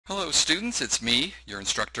Hello students, it's me, your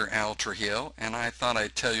instructor Al Trujillo, and I thought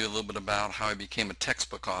I'd tell you a little bit about how I became a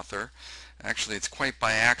textbook author. Actually, it's quite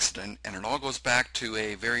by accident, and it all goes back to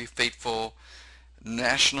a very fateful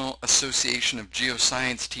National Association of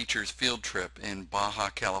Geoscience Teachers field trip in Baja,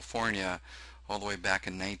 California, all the way back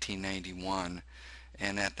in 1991.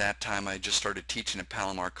 And at that time I just started teaching at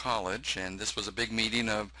Palomar College, and this was a big meeting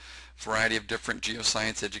of a variety of different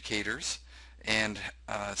geoscience educators. And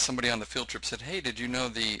somebody on the field trip said, "Hey, did you know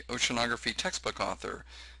the oceanography textbook author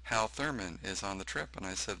Hal Thurman is on the trip?" And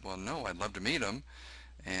I said, "Well, no, I'd love to meet him."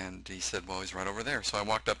 And he said, "Well, he's right over there." So I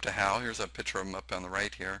walked up to Hal. Here's a picture of him up on the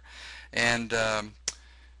right here. And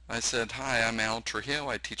I said, "Hi, I'm Al Trujillo.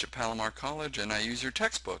 I teach at Palomar College and I use your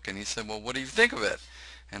textbook." And he said, "Well, what do you think of it?"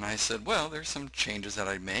 And I said, "Well, there's some changes that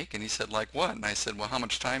I'd make." And he said, "Like what?" And I said, "Well, how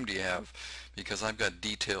much time do you have? Because I've got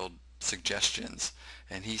detailed suggestions."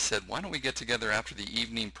 And he said, "Why don't we get together after the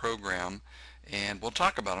evening program and we'll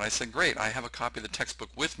talk about it." I said, "Great, I have a copy of the textbook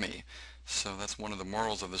with me." So that's one of the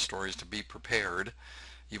morals of the story, is to be prepared.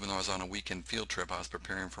 Even though I was on a weekend field trip, I was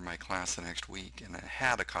preparing for my class the next week, and I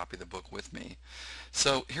had a copy of the book with me.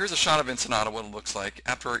 So here's a shot of Ensenada, what it looks like.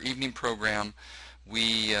 After our evening program,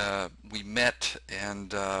 we met,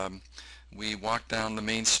 and we walked down the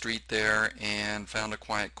main street there and found a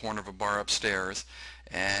quiet corner of a bar upstairs,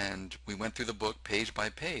 and we went through the book page by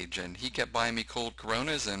page, and he kept buying me cold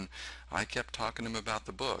Coronas and I kept talking to him about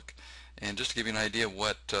the book. And just to give you an idea of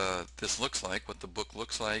what this looks like, what the book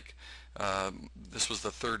looks like, this was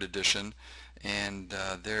the third edition, and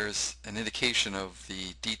there's an indication of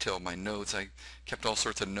the detail of my notes. I kept all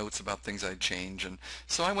sorts of notes about things I'd change, and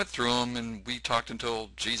so I went through them, and we talked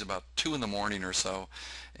until, geez, about 2 in the morning or so,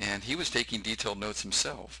 and he was taking detailed notes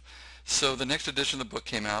himself. So the next edition of the book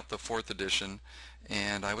came out, the fourth edition,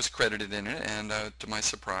 and I was credited in it, and to my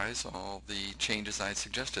surprise, all the changes I had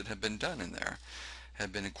suggested had been done in there,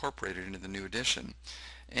 had been incorporated into the new edition.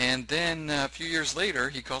 And then a few years later,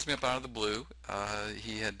 he calls me up out of the blue.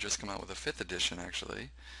 He had just come out with a fifth edition,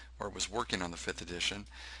 actually, or was working on the fifth edition.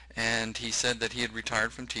 And he said that he had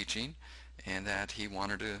retired from teaching and that he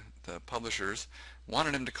wanted the publishers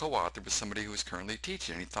wanted him to co-author with somebody who was currently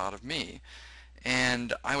teaching, and he thought of me.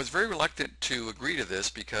 And I was very reluctant to agree to this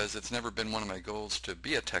because it's never been one of my goals to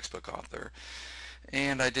be a textbook author.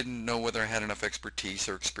 And I didn't know whether I had enough expertise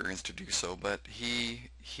or experience to do so, but he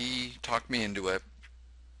talked me into it,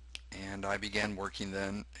 and I began working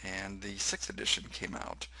then, and the sixth edition came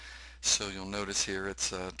out. So you'll notice here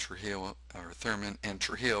it's Trujillo, or Thurman and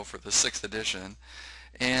Trujillo for the sixth edition.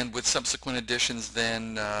 And with subsequent editions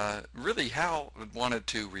then, really Hal wanted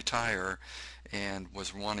to retire and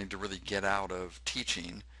was wanting to really get out of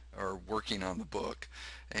teaching or working on the book.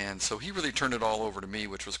 And so he really turned it all over to me,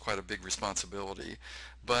 which was quite a big responsibility.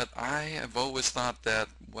 But I have always thought that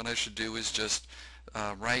what I should do is just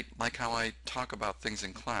write like how I talk about things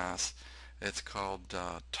in class. It's called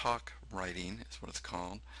talk writing is what it's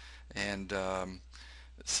called. And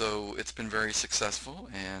so it's been very successful,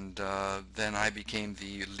 and then I became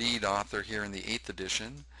the lead author here in the 8th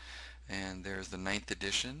edition, and there's the 9th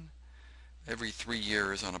edition. Every 3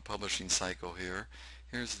 years on a publishing cycle here.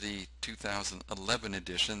 Here's the 2011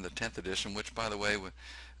 edition, the 10th edition, which by the way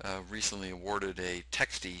recently awarded a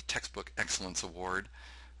Textbook Excellence Award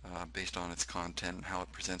based on its content and how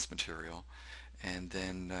it presents material. And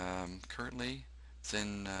then currently it's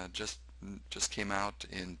in just came out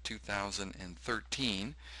in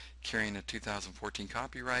 2013, carrying a 2014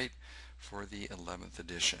 copyright for the 11th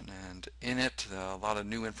edition. And in it, a lot of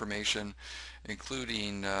new information,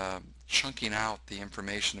 including chunking out the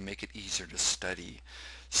information to make it easier to study.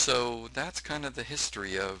 So that's kind of the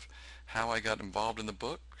history of how I got involved in the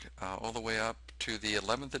book, all the way up to the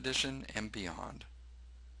 11th edition and beyond.